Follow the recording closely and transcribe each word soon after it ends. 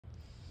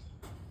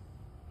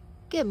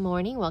Good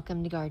morning,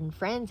 welcome to Garden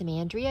Friends. I'm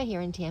Andrea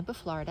here in Tampa,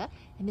 Florida,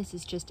 and this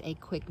is just a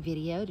quick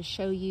video to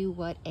show you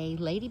what a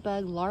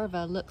ladybug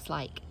larva looks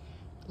like.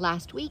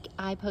 Last week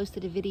I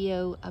posted a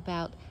video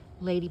about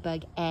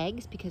ladybug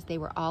eggs because they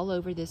were all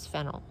over this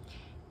fennel.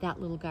 That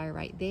little guy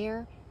right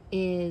there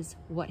is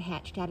what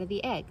hatched out of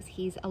the eggs.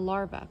 He's a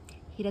larva.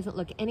 He doesn't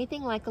look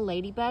anything like a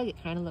ladybug. It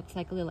kind of looks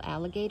like a little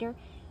alligator,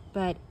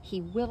 but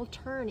he will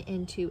turn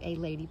into a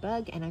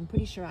ladybug, and I'm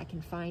pretty sure I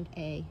can find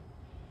a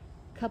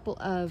couple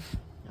of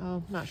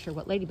not sure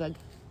what ladybug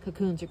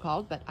cocoons are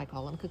called, but I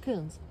call them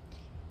cocoons.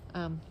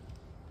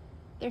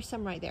 There's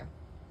some right there.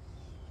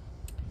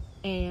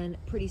 And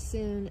pretty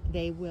soon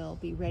they will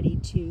be ready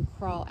to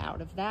crawl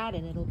out of that,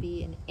 and it'll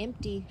be an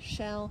empty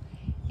shell,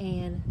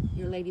 and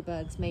your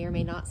ladybugs may or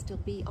may not still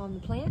be on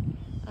the plant.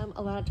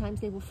 A lot of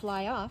times they will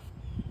fly off.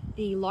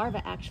 The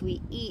larvae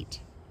actually eat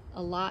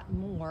a lot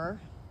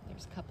more.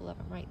 There's a couple of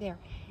them right there.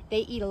 They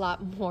eat a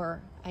lot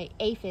more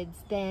aphids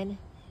than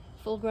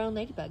full-grown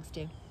ladybugs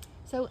do.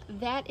 So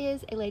that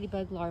is a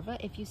ladybug larva.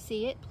 If you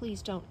see it,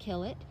 please don't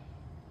kill it.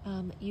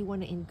 You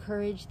want to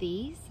encourage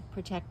these,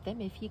 protect them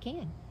if you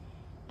can.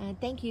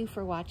 Thank you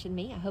for watching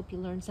me. I hope you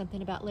learned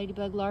something about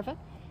ladybug larvae.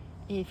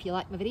 If you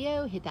like my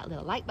video, hit that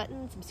little like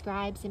button,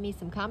 subscribe, send me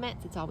some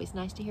comments. It's always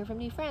nice to hear from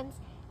new friends.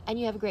 And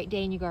you have a great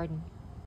day in your garden.